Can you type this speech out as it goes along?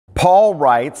Paul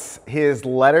writes his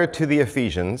letter to the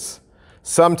Ephesians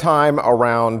sometime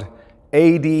around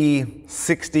AD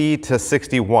 60 to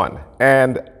 61.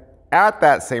 And at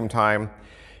that same time,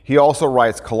 he also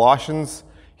writes Colossians,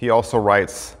 he also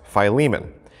writes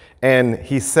Philemon. And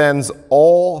he sends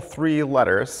all three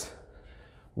letters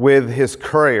with his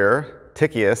courier,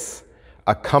 Tychicus,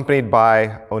 accompanied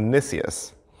by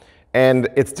Onesius. And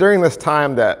it's during this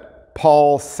time that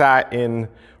Paul sat in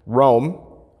Rome,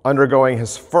 undergoing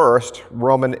his first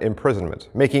Roman imprisonment,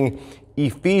 making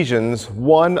Ephesians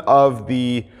one of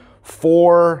the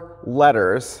 4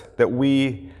 letters that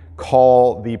we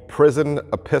call the prison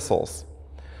epistles.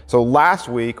 So last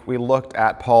week we looked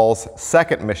at Paul's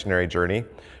second missionary journey,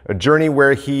 a journey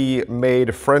where he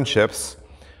made friendships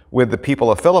with the people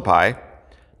of Philippi.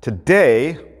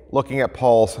 Today, looking at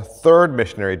Paul's third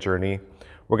missionary journey,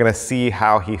 we're going to see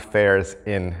how he fares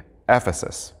in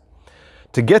Ephesus.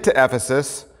 To get to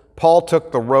Ephesus, Paul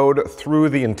took the road through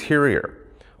the interior,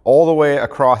 all the way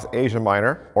across Asia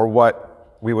Minor, or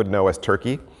what we would know as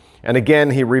Turkey. And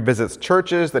again, he revisits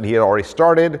churches that he had already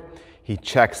started. He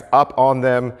checks up on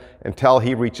them until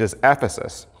he reaches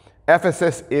Ephesus.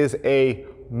 Ephesus is a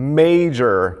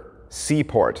major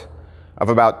seaport of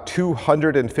about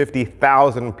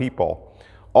 250,000 people,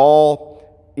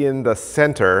 all in the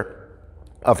center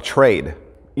of trade,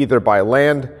 either by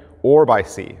land or by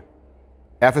sea.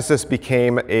 Ephesus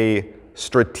became a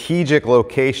strategic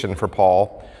location for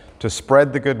Paul to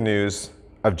spread the good news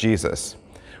of Jesus.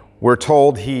 We're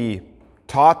told he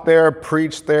taught there,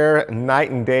 preached there night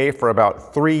and day for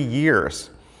about 3 years.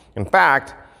 In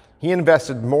fact, he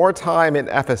invested more time in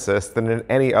Ephesus than in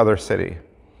any other city.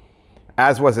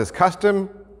 As was his custom,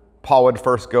 Paul would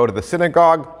first go to the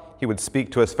synagogue. He would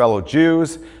speak to his fellow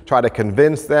Jews, try to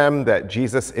convince them that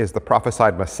Jesus is the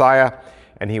prophesied Messiah,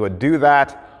 and he would do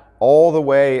that all the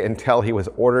way until he was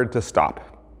ordered to stop.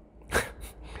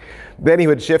 Then he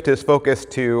would shift his focus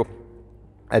to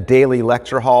a daily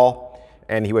lecture hall,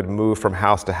 and he would move from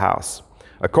house to house.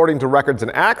 According to records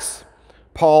in Acts,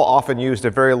 Paul often used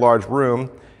a very large room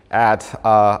at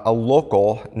a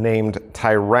local named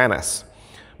Tyrannus.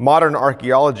 Modern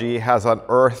archaeology has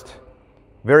unearthed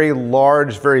very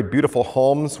large, very beautiful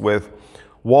homes with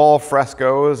wall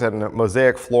frescoes and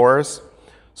mosaic floors.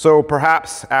 So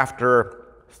perhaps after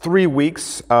 3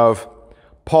 weeks of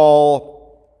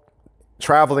Paul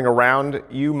traveling around,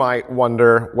 you might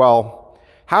wonder, well,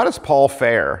 how does Paul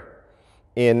fare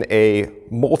in a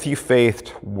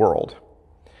multi-faithed world?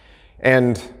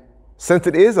 And since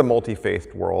it is a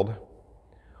multi-faithed world,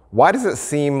 why does it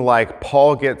seem like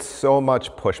Paul gets so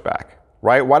much pushback,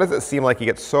 right? Why does it seem like he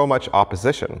gets so much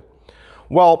opposition?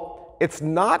 Well, it's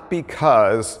not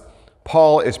because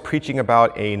Paul is preaching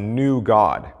about a new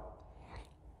God.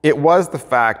 It was the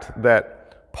fact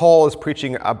that Paul is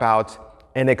preaching about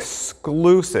an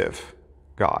exclusive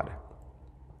God,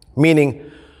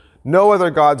 meaning no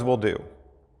other gods will do.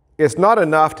 It's not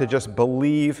enough to just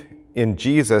believe in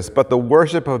Jesus, but the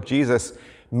worship of Jesus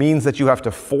means that you have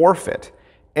to forfeit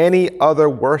any other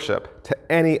worship to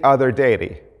any other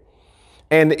deity.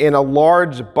 And in a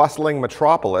large, bustling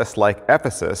metropolis like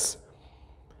Ephesus,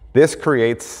 this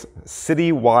creates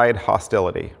city-wide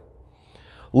hostility.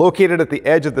 Located at the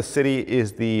edge of the city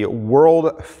is the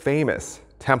world-famous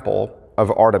Temple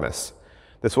of Artemis.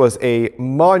 This was a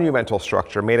monumental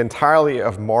structure made entirely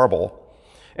of marble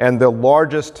and the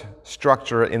largest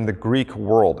structure in the Greek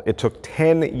world. It took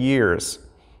 10 years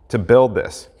to build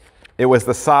this. It was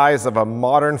the size of a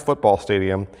modern football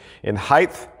stadium in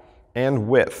height and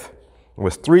width. It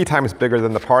was 3 times bigger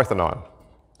than the Parthenon.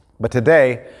 But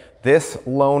today, this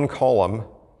lone column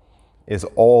is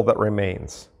all that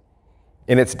remains.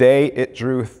 In its day, it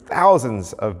drew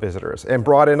thousands of visitors and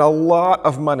brought in a lot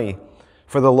of money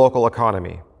for the local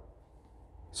economy.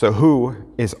 So who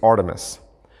is Artemis?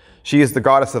 She is the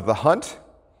goddess of the hunt.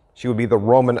 She would be the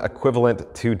Roman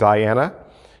equivalent to Diana.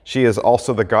 She is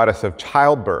also the goddess of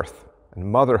childbirth and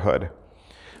motherhood.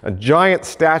 A giant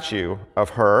statue of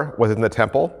her was in the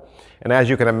temple, and as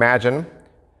you can imagine,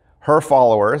 her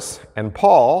followers and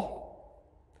Paul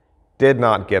did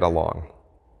not get along.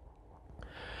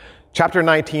 Chapter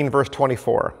 19, verse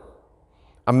 24.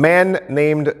 A man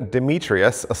named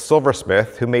Demetrius, a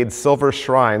silversmith who made silver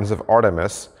shrines of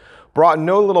Artemis, brought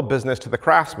no little business to the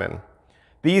craftsmen.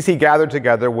 These he gathered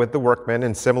together with the workmen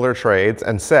in similar trades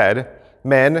and said,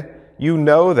 "Men, you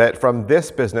know that from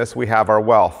this business we have our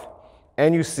wealth.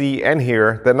 And you see and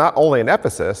hear that not only in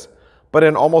Ephesus, but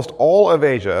in almost all of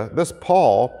Asia, this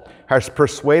Paul has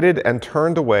persuaded and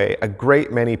turned away a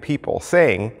great many people,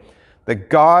 saying, the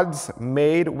gods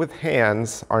made with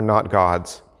hands are not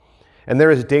gods. And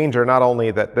there is danger not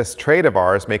only that this trade of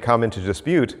ours may come into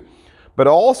dispute, but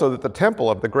also that the temple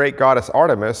of the great goddess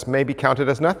Artemis may be counted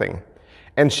as nothing,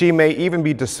 and she may even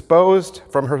be disposed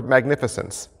from her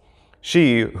magnificence,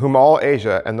 she whom all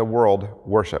Asia and the world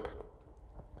worship."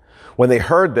 When they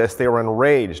heard this, they were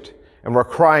enraged and were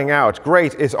crying out,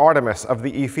 "Great is Artemis of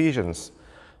the Ephesians!"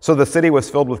 So the city was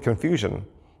filled with confusion,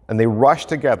 and they rushed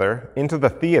together into the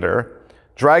theater,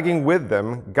 dragging with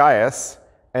them Gaius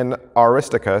and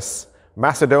Aristarchus,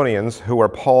 Macedonians who were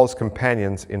Paul's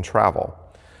companions in travel.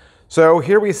 So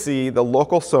here we see the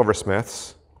local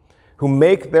silversmiths who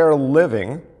make their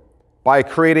living by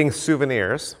creating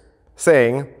souvenirs,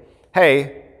 saying,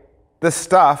 "Hey, this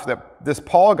stuff that this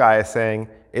Paul guy is saying,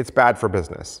 it's bad for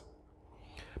business."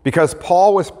 Because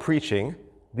Paul was preaching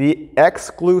the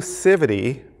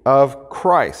exclusivity of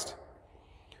Christ.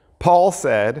 Paul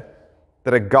said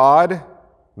that a God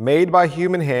made by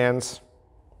human hands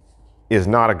is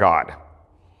not a God.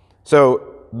 So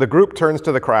the group turns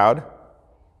to the crowd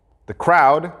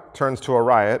turns to a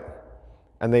riot,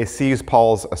 and they seize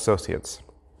Paul's associates.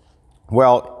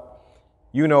 Well,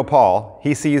 you know Paul.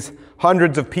 He sees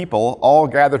hundreds of people all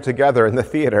gathered together in the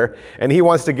theater, and he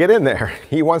wants to get in there.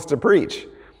 He wants to preach.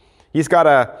 He's got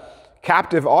a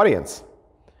captive audience.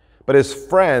 But his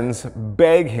friends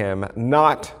beg him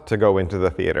not to go into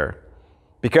the theater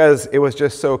because it was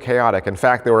just so chaotic. In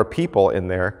fact, there were people in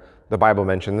there, the Bible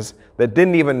mentions, that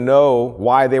didn't even know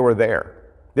why they were there.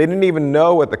 They didn't even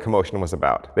know what the commotion was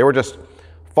about. They were just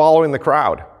following the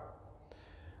crowd.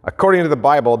 According to the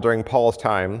Bible, during Paul's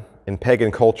time, in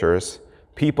pagan cultures,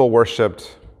 people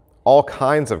worshipped all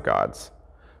kinds of gods.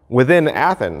 Within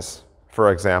Athens, for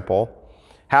example,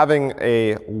 having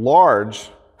a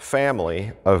large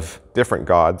family of different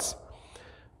gods,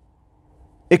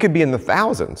 it could be in the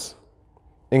thousands,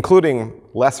 including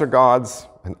lesser gods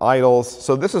and idols.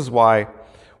 So this is why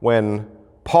when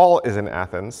Paul is in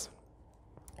Athens,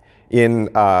 in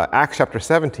Acts chapter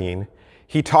 17,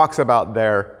 he talks about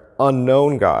their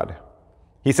unknown God.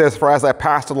 He says, "For as I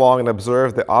passed along and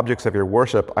observed the objects of your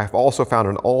worship, I have also found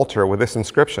an altar with this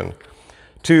inscription,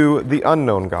 'To the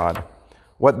unknown God.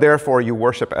 What therefore you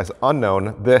worship as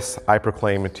unknown, this I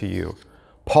proclaim to you.'"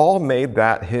 Paul made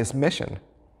that his mission,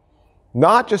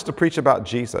 not just to preach about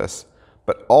Jesus,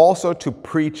 but also to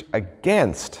preach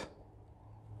against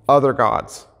other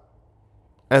gods.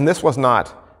 And this was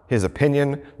not his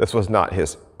opinion, this was not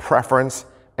his preference,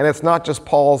 and it's not just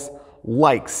Paul's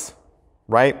likes,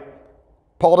 right?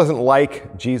 Paul doesn't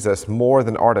like Jesus more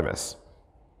than Artemis.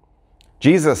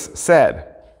 Jesus said,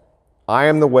 "I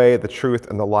am the way, the truth,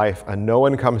 and the life, and no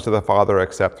one comes to the Father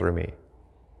except through me."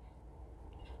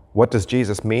 What does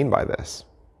Jesus mean by this?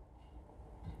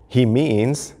 He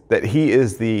means that he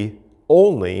is the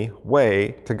only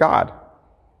way to God.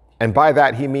 And by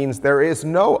that, he means there is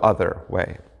no other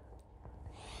way.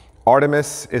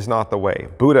 Artemis is not the way.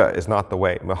 Buddha is not the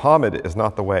way. Muhammad is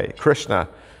not the way. Krishna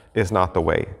is not the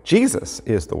way. Jesus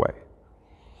is the way.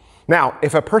 Now,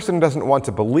 if a person doesn't want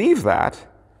to believe that,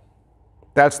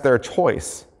 that's their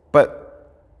choice.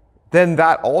 But then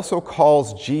that also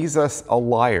calls Jesus a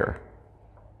liar.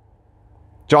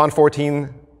 John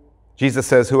 14, Jesus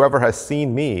says, "Whoever has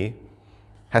seen me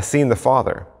has seen the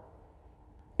Father."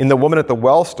 In the woman at the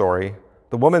well story,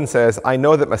 the woman says, "I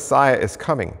know that Messiah is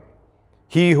coming,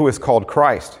 he who is called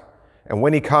Christ. And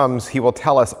when he comes, he will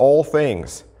tell us all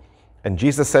things." And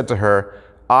Jesus said to her,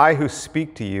 "I who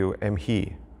speak to you am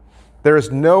he." There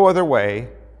is no other way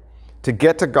to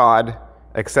get to God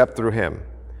except through him.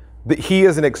 He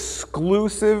is an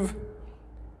exclusive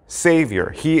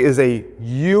Savior. He is a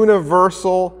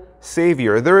universal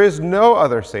Savior. There is no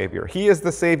other Savior. He is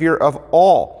the Savior of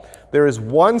all. There is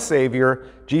one Savior,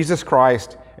 Jesus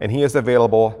Christ, and he is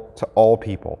available to all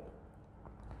people.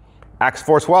 Acts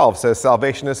 4:12 says,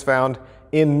 "Salvation is found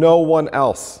in no one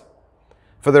else,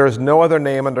 for there is no other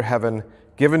name under heaven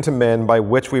given to men by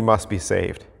which we must be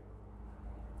saved."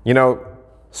 You know,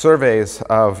 surveys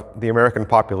of the American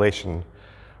population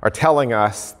are telling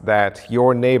us that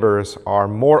your neighbors are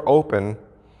more open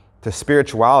to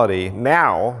spirituality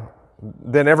now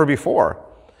than ever before.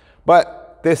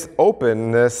 But this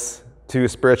openness to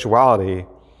spirituality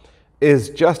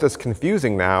is just as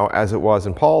confusing now as it was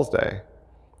in Paul's day.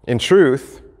 In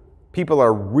truth, people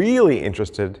are really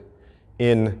interested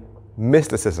in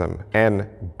mysticism and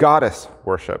goddess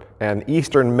worship and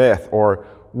Eastern myth or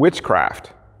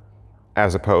witchcraft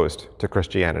as opposed to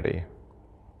Christianity.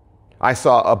 I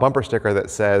saw a bumper sticker that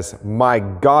says, "My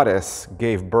goddess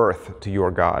gave birth to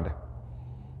your God."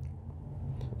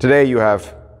 Today you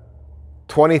have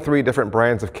 23 different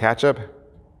brands of ketchup.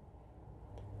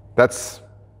 That's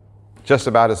just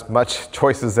about as much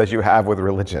choices as you have with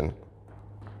religion.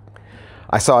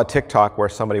 I saw a TikTok where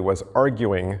somebody was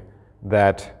arguing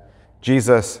that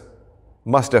Jesus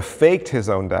must have faked his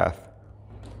own death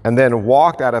and then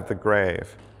walked out of the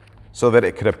grave so that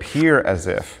it could appear as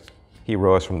if he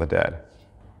rose from the dead.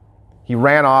 He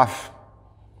ran off,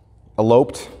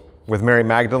 eloped with Mary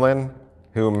Magdalene,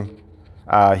 whom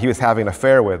he was having an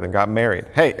affair with, and got married.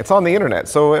 Hey, it's on the internet,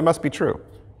 so it must be true.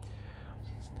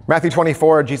 Matthew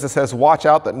 24, Jesus says, "Watch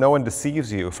out that no one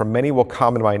deceives you, for many will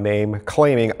come in my name,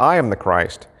 claiming I am the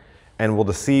Christ, and will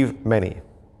deceive many."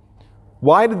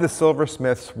 Why did the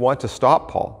silversmiths want to stop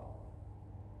Paul?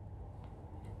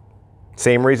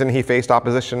 Same reason he faced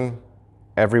opposition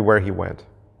everywhere he went.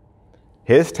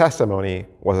 His testimony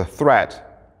was a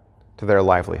threat to their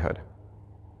livelihood.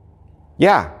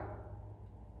 Yeah,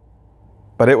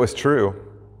 but it was true.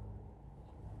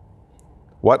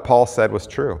 What Paul said was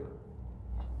true.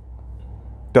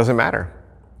 Doesn't matter.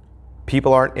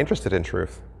 People aren't interested in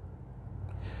truth.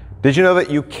 Did you know that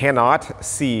you cannot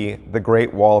see the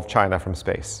Great Wall of China from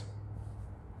space?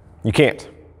 You can't.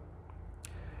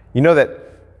 You know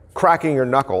that cracking your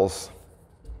knuckles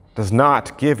does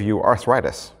not give you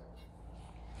arthritis.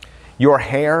 Your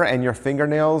hair and your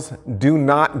fingernails do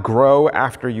not grow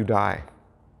after you die.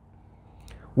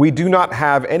 We do not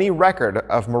have any record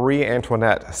of Marie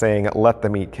Antoinette saying, "Let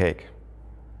them eat cake."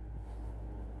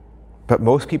 But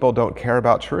most people don't care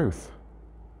about truth.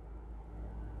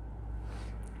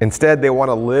 Instead, they want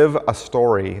to live a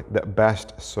story that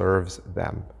best serves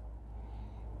them.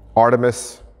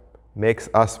 Artemis makes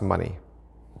us money.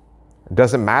 It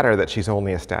doesn't matter that she's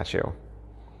only a statue.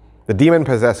 The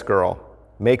demon-possessed girl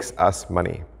makes us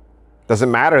money.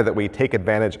 Doesn't matter that we take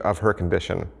advantage of her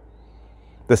condition.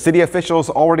 The city officials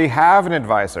already have an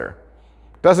advisor.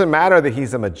 Doesn't matter that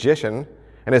he's a magician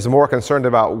and is more concerned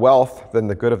about wealth than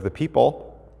the good of the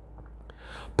people.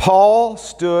 Paul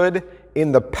stood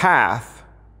in the path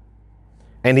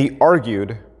and he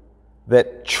argued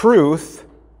that truth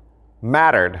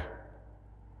mattered.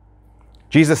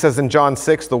 Jesus says in John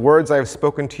 6, "The words I have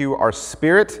spoken to you are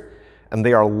spirit and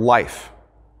they are life."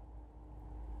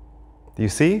 Do you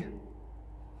see?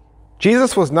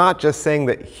 Jesus was not just saying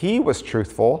that he was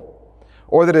truthful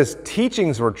or that his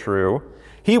teachings were true.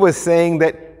 He was saying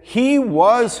that he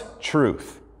was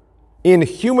truth. In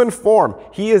human form,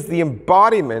 he is the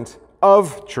embodiment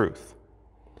of truth.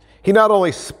 He not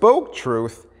only spoke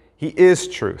truth, he is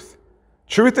truth.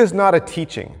 Truth is not a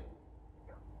teaching.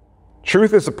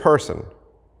 Truth is a person.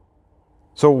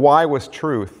 So why was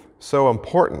truth so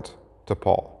important to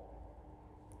Paul?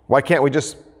 Why can't we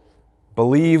just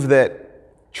believe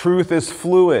that truth is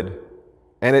fluid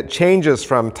and it changes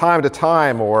from time to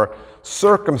time or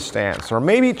circumstance, or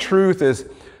maybe truth is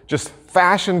just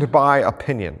fashioned by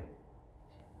opinion?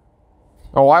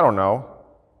 Oh, I don't know.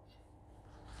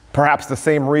 Perhaps the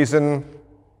same reason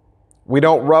we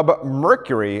don't rub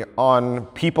mercury on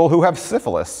people who have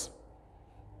syphilis.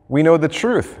 We know the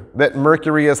truth that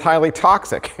mercury is highly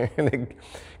toxic and it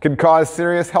can cause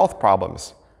serious health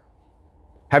problems.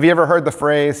 Have you ever heard the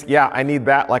phrase, "Yeah, I need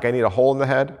that like I need a hole in the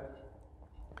head"?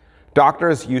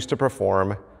 Doctors used to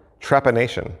perform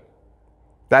trepanation.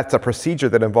 That's a procedure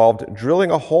that involved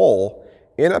drilling a hole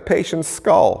in a patient's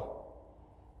skull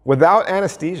without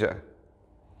anesthesia.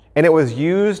 And it was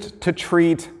used to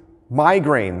treat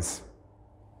migraines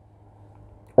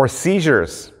or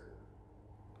seizures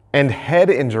and head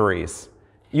injuries.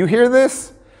 You hear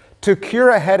this? To cure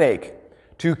a headache,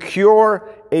 to cure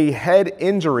a head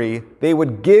injury, they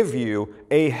would give you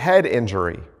a head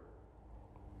injury.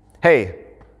 Hey,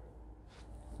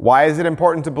 why is it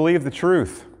important to believe the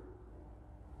truth?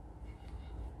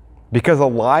 Because a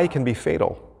lie can be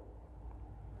fatal.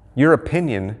 Your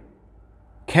opinion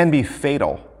can be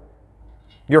fatal.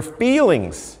 Your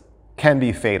feelings can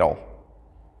be fatal.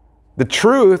 The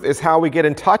truth is how we get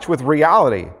in touch with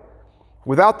reality.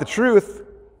 Without the truth,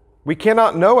 we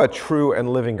cannot know a true and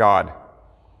living God.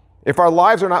 If our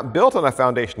lives are not built on a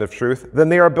foundation of truth, then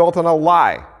they are built on a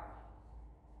lie.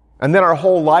 And then our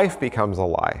whole life becomes a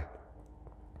lie.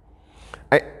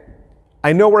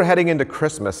 I know we're heading into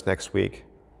Christmas next week,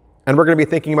 and we're going to be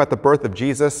thinking about the birth of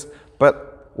Jesus,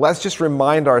 but let's just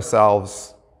remind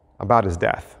ourselves about his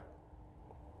death.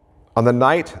 On the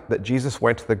night that Jesus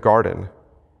went to the garden,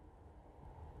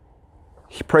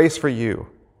 he prays for you,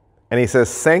 and he says,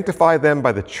 "Sanctify them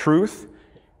by the truth.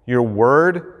 Your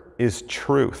word is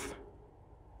truth."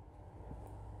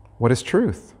 What is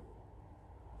truth?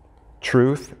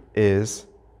 Truth is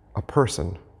a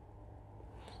person.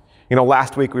 You know,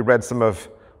 last week we read some of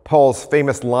Paul's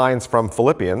famous lines from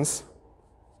Philippians.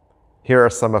 Here are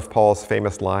some of Paul's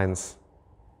famous lines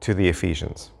to the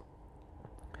Ephesians.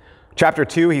 Chapter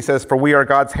 2, he says, "For we are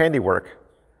God's handiwork,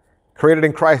 created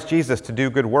in Christ Jesus to do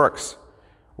good works,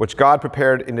 which God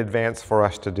prepared in advance for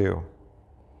us to do.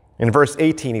 In verse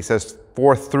 18, he says,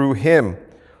 "For through him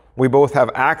we both have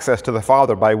access to the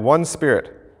Father by one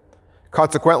Spirit.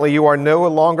 Consequently, you are no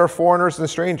longer foreigners and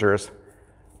strangers,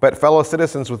 but fellow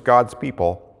citizens with God's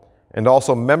people, and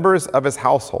also members of his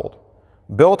household,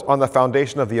 built on the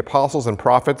foundation of the apostles and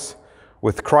prophets,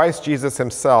 with Christ Jesus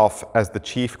himself as the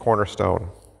chief cornerstone."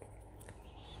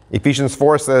 Ephesians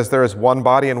 4 says, "There is one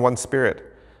body and one Spirit,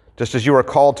 just as you are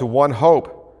called to one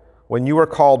hope, when you are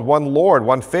called one Lord,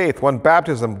 one faith, one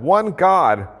baptism, one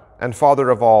God and Father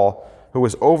of all, who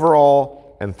is over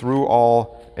all and through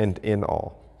all and in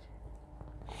all."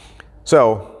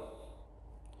 So,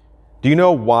 do you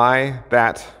know why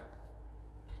that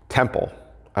temple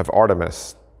of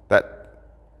Artemis that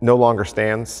no longer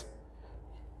stands,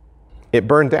 it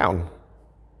burned down?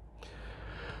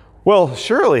 Well,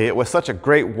 surely it was such a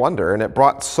great wonder and it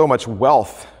brought so much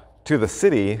wealth to the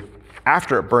city.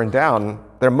 After it burned down,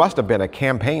 there must have been a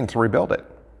campaign to rebuild it.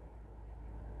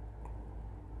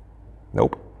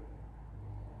 Nope.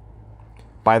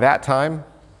 By that time,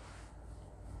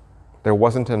 there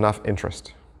wasn't enough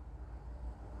interest.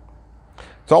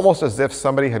 It's almost as if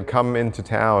somebody had come into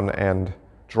town and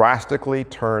drastically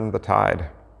turned the tide.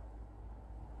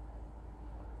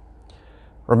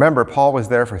 Remember, Paul was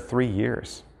there for 3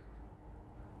 years.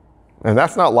 And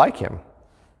that's not like him.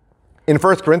 In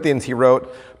 1 Corinthians, he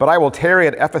wrote, "But I will tarry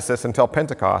at Ephesus until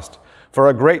Pentecost, for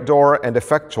a great door and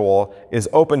effectual is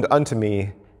opened unto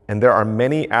me, and there are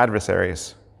many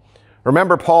adversaries."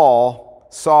 Remember, Paul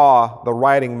saw the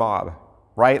rioting mob,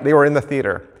 right? They were in the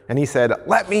theater, and he said,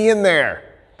 "Let me in there."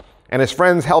 And his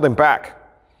friends held him back.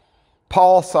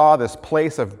 Paul saw this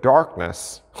place of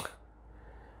darkness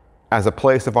as a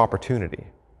place of opportunity,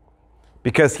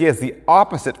 because he has the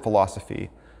opposite philosophy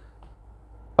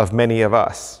of many of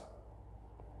us.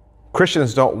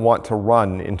 Christians don't want to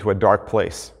run into a dark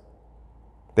place.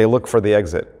 They look for the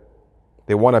exit.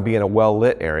 They want to be in a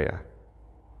well-lit area.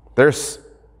 There's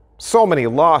so many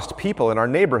lost people in our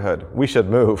neighborhood. We should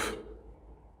move.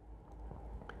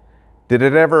 Did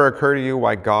it ever occur to you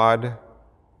why God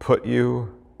put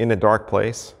you in a dark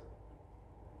place?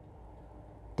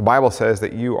 The Bible says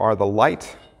that you are the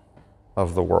light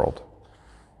of the world.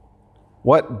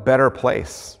 What better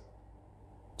place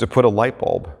to put a light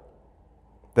bulb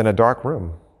than a dark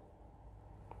room?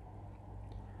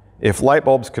 If light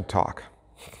bulbs could talk,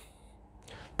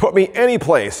 put me any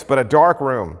place but a dark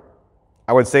room,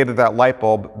 I would say to that light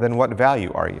bulb, then what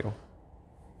value are you?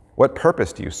 What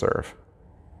purpose do you serve?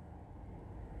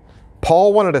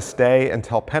 Paul wanted to stay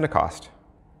until Pentecost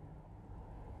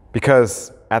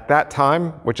because at that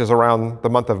time, which is around the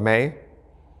month of May,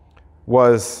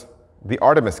 was the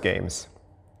Artemis Games,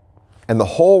 and the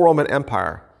whole Roman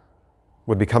Empire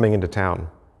would be coming into town.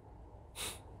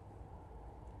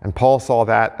 And Paul saw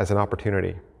that as an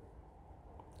opportunity.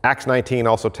 Acts 19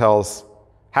 also tells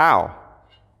how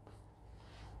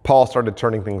Paul started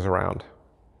turning things around.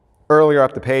 Earlier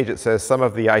up the page, it says some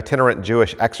of the itinerant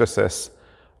Jewish exorcists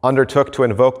undertook to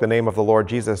invoke the name of the Lord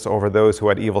Jesus over those who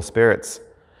had evil spirits,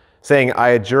 saying, "I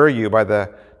adjure you by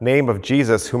the name of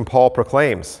Jesus whom Paul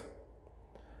proclaims."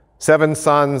 7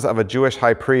 sons of a Jewish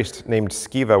high priest named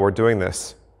Sceva were doing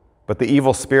this. But the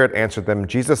evil spirit answered them,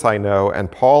 "Jesus I know,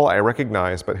 and Paul I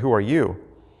recognize, but who are you?"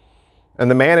 And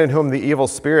the man in whom the evil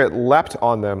spirit leapt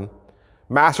on them,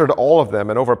 mastered all of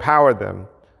them, and overpowered them,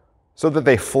 so that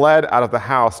they fled out of the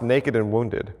house naked and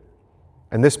wounded.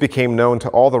 And this became known to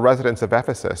all the residents of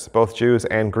Ephesus, both Jews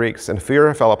and Greeks, and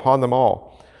fear fell upon them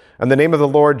all. And the name of the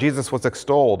Lord Jesus was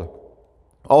extolled.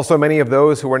 Also many of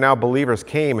those who were now believers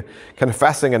came,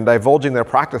 confessing and divulging their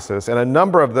practices, and a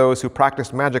number of those who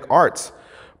practiced magic arts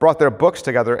brought their books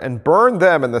together and burned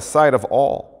them in the sight of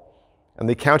all. And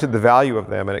they counted the value of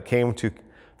them, and it came to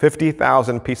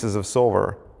 50,000 pieces of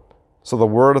silver. So the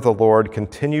word of the Lord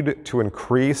continued to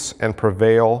increase and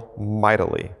prevail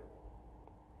mightily.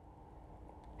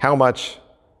 How much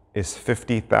is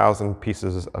 50,000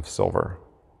 pieces of silver?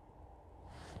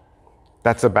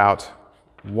 That's about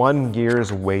 1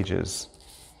 year's wages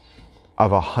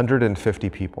of 150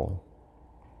 people.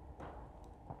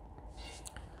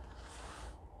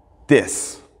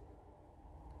 This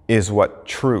is what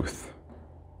truth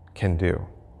can do.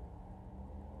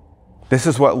 This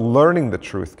is what learning the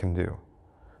truth can do.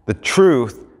 The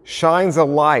truth shines a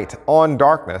light on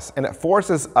darkness, and it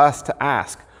forces us to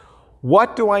ask,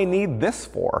 what do I need this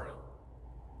for?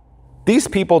 These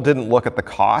people didn't look at the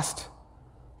cost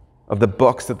of the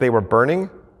books that they were burning.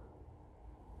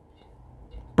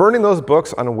 Burning those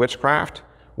books on witchcraft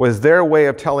was their way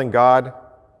of telling God,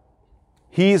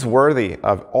 He's worthy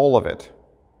of all of it.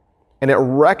 And it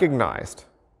recognized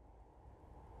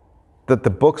that the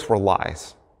books were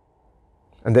lies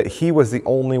and that he was the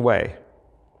only way.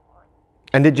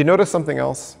 And did you notice something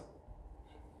else?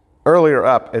 Earlier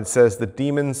up, it says the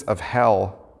demons of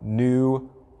hell knew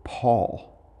Paul.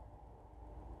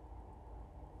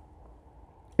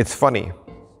 It's funny.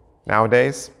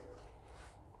 Nowadays,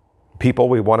 we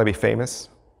want to be famous.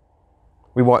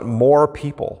 We want more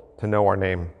people to know our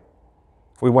name.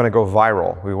 We want to go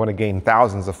viral. We want to gain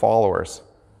thousands of followers.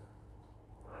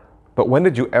 But when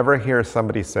did you ever hear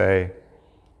somebody say,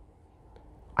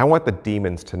 I want the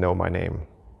demons to know my name.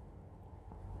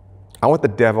 I want the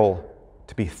devil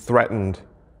to be threatened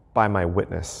by my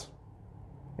witness.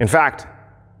 In fact,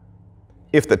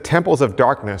 if the temples of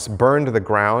darkness burn to the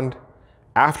ground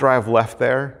after I've left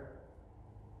there,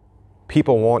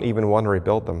 people won't even want to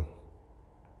rebuild them.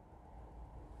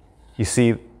 You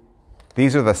see,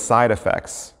 these are the side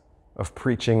effects of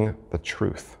preaching the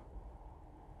truth.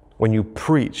 When you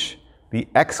preach the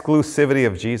exclusivity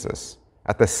of Jesus,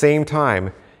 at the same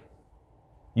time,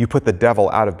 you put the devil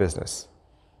out of business.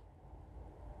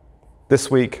 This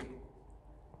week,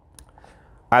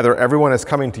 either everyone is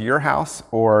coming to your house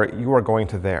or you are going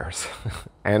to theirs.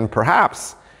 And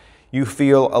perhaps you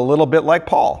feel a little bit like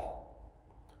Paul,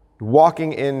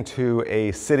 walking into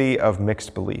a city of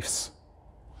mixed beliefs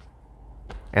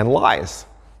and lies.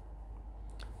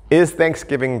 Is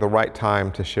Thanksgiving the right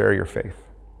time to share your faith?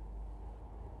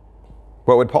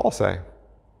 What would Paul say?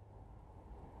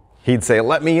 He'd say,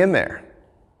 let me in there,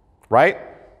 right?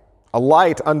 A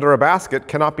light under a basket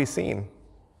cannot be seen.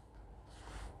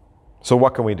 So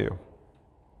what can we do?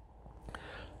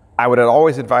 I would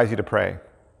always advise you to pray,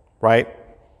 right?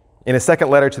 In his second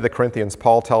letter to the Corinthians,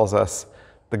 Paul tells us,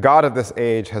 the God of this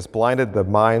age has blinded the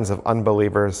minds of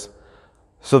unbelievers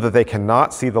so that they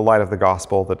cannot see the light of the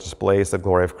gospel that displays the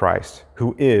glory of Christ,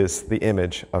 who is the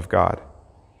image of God.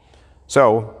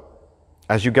 So,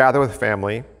 as you gather with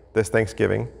family this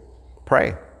Thanksgiving,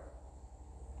 pray.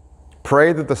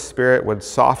 Pray that the Spirit would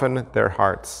soften their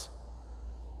hearts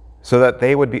so that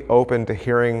they would be open to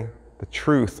hearing the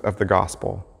truth of the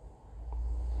gospel.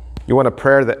 You want a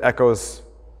prayer that echoes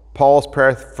Paul's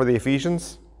prayer for the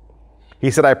Ephesians? He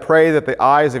said, I pray that the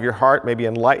eyes of your heart may be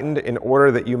enlightened in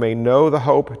order that you may know the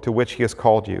hope to which he has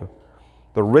called you,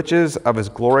 the riches of his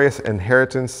glorious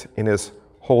inheritance in his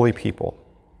holy people.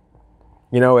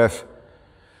 You know, if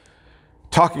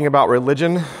talking about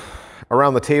religion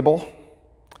around the table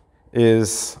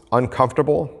is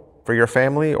uncomfortable for your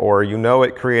family, or you know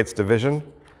it creates division,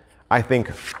 I think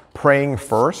praying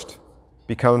first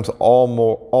becomes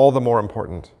all the more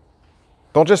important.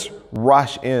 Don't just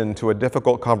rush into a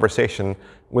difficult conversation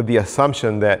with the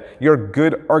assumption that your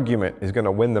good argument is going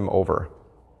to win them over.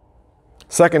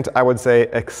 Second, I would say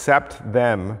accept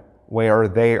them where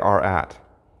they are at.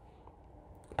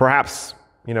 Perhaps,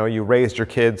 you raised your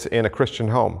kids in a Christian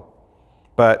home,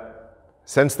 but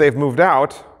since they've moved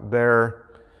out, they're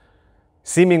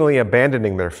seemingly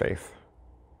abandoning their faith.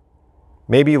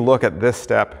 Maybe look at this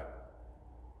step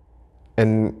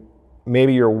and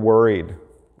maybe you're worried.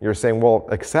 You're saying, well,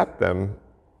 accept them.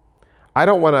 I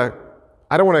don't want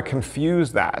to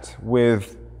confuse that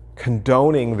with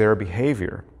condoning their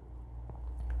behavior.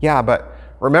 Yeah, but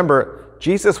remember,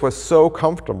 Jesus was so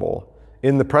comfortable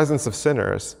in the presence of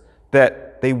sinners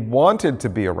that they wanted to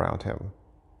be around him.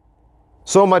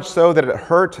 So much so that it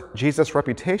hurt Jesus'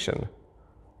 reputation.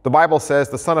 The Bible says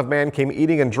the Son of Man came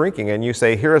eating and drinking, and you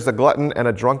say, here is a glutton and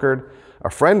a drunkard, a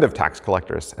friend of tax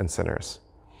collectors and sinners.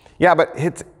 Yeah, but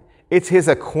it's his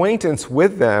acquaintance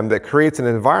with them that creates an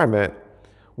environment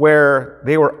where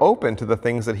they were open to the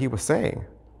things that he was saying.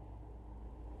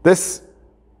 This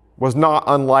was not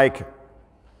unlike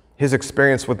his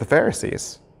experience with the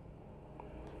Pharisees.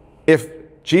 If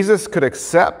Jesus could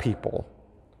accept people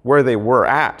where they were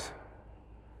at,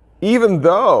 even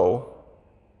though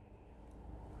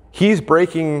he's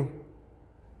breaking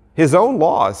his own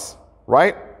laws,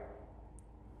 right?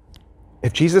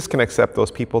 If Jesus can accept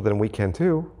those people, then we can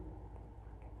too.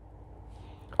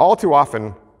 All too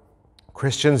often,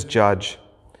 Christians judge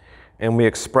and we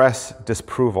express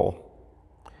disapproval,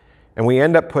 and we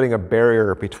end up putting a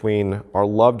barrier between our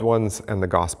loved ones and the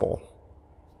gospel.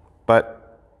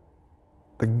 But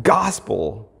the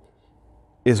gospel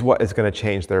is what is going to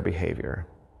change their behavior.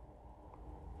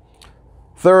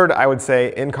 Third, I would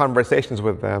say in conversations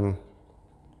with them,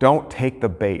 don't take the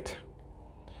bait.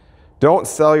 Don't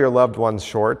sell your loved ones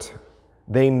short.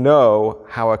 They know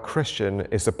how a Christian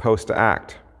is supposed to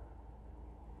act.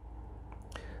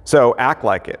 So act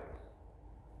like it.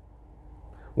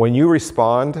 When you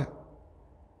respond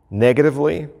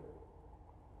negatively,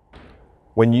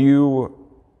 when you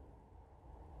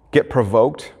get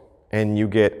provoked and you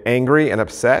get angry and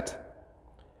upset,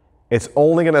 it's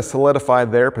only going to solidify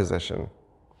their position.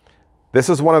 This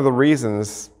is one of the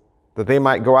reasons that they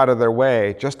might go out of their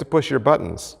way just to push your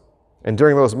buttons. And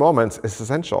during those moments, it's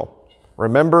essential.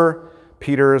 Remember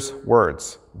Peter's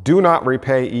words. Do not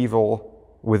repay evil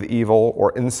with evil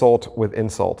or insult with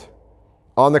insult.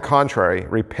 On the contrary,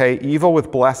 repay evil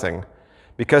with blessing,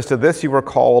 because to this you were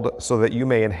called so that you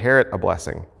may inherit a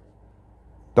blessing.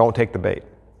 Don't take the bait.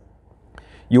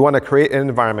 You want to create an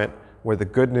environment where the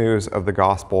good news of the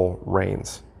gospel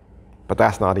reigns. But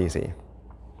that's not easy.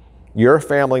 Your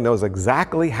family knows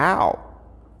exactly how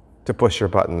to push your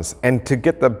buttons and to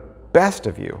get the best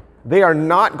of you. They are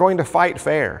not going to fight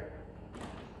fair.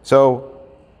 So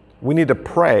we need to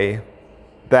pray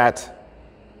that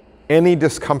any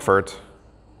discomfort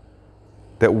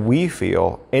that we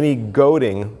feel, any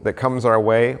goading that comes our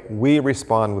way, we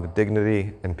respond with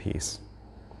dignity and peace.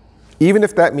 Even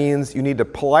if that means you need to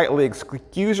politely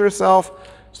excuse yourself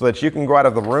so that you can go out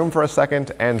of the room for a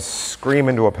second and scream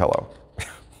into a pillow.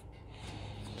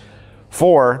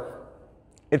 4,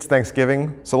 it's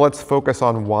Thanksgiving, so let's focus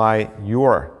on why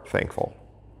you're thankful.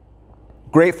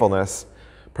 Gratefulness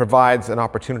provides an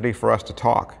opportunity for us to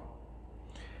talk,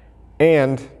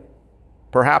 and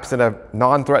perhaps in a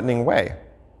non-threatening way.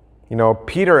 You know,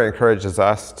 Peter encourages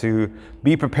us to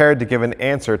be prepared to give an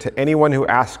answer to anyone who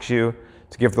asks you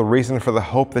to give the reason for the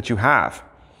hope that you have.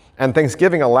 And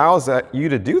Thanksgiving allows you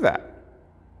to do that,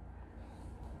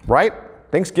 right?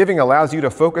 Thanksgiving allows you to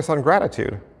focus on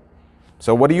gratitude.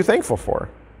 So what are you thankful for?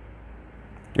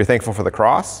 You're thankful for the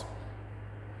cross?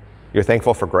 You're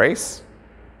thankful for grace?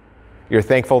 You're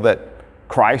thankful that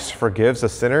Christ forgives a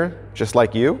sinner just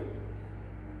like you?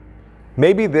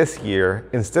 Maybe this year,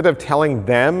 instead of telling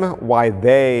them why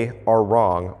they are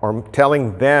wrong or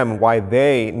telling them why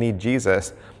they need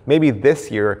Jesus, maybe this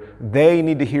year they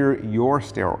need to hear your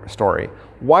story.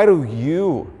 Why do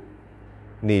you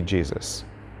need Jesus?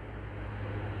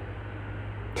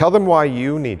 Tell them why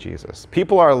you need Jesus.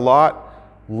 People are a lot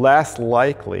less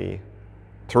likely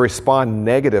to respond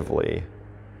negatively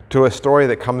to a story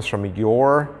that comes from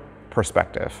your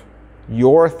perspective,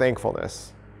 your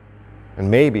thankfulness.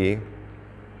 And maybe,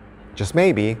 just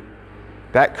maybe,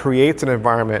 that creates an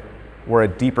environment where a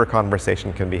deeper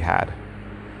conversation can be had.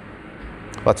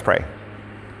 Let's pray.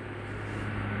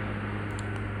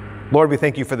 Lord, we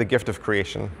thank you for the gift of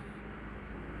creation,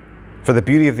 for the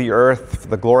beauty of the earth, for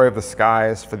the glory of the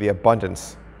skies, for the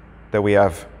abundance that we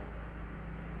have.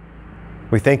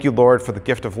 We thank you, Lord, for the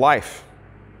gift of life,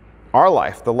 our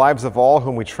life, the lives of all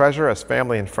whom we treasure as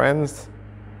family and friends,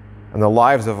 and the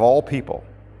lives of all people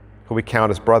who we count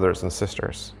as brothers and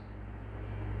sisters.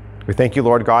 We thank you,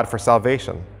 Lord God, for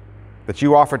salvation that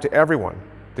you offer to everyone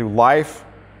through life,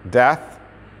 death,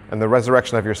 and the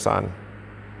resurrection of your Son.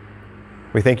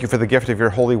 We thank you for the gift of your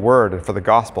holy word and for the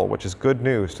gospel, which is good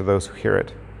news to those who hear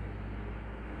it.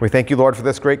 We thank you, Lord, for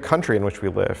this great country in which we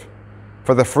live,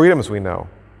 for the freedoms we know,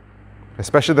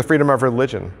 especially the freedom of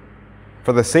religion,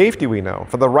 for the safety we know,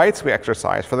 for the rights we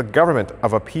exercise, for the government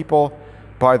of a people,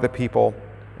 by the people,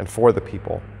 and for the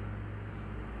people.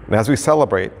 And as we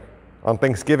celebrate on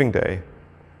Thanksgiving Day,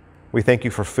 we thank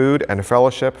you for food and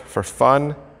fellowship, for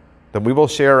fun that we will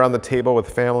share around the table with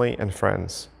family and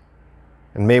friends.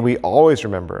 And may we always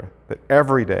remember that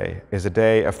every day is a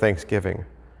day of thanksgiving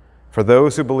for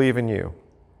those who believe in you.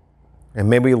 And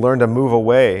may we learn to move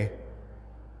away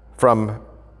from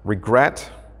regret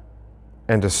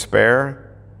and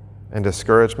despair and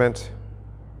discouragement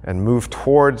and move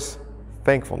towards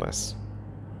thankfulness.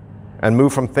 And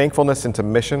move from thankfulness into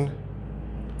mission,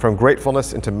 from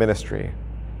gratefulness into ministry,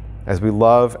 as we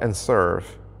love and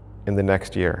serve in the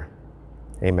next year.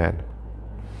 Amen.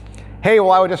 Hey,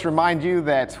 well, I would just remind you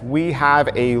that we have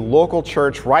a local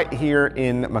church right here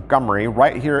in Montgomery,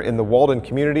 right here in the Walden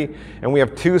community, and we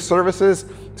have 2 services.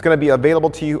 It's going to be available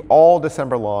to you all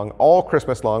December long, all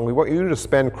Christmas long. We want you to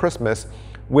spend Christmas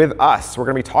with us. We're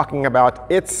going to be talking about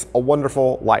It's a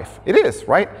Wonderful Life. It is,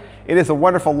 right? It is a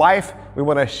wonderful life. We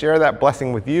want to share that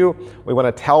blessing with you. We want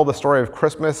to tell the story of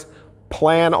Christmas.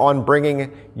 Plan on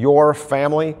bringing your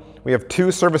family. We have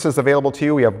 2 services available to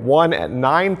you. We have one at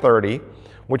 9:30,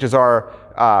 which is our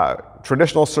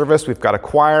traditional service. We've got a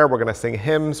choir. We're going to sing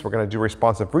hymns. We're going to do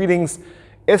responsive readings.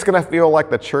 It's going to feel like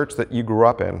the church that you grew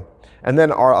up in. And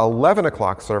then our 11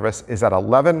 o'clock service is at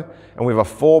 11, and we have a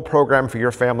full program for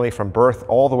your family from birth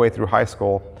all the way through high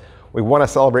school. We want to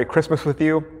celebrate Christmas with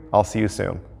you. I'll see you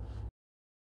soon.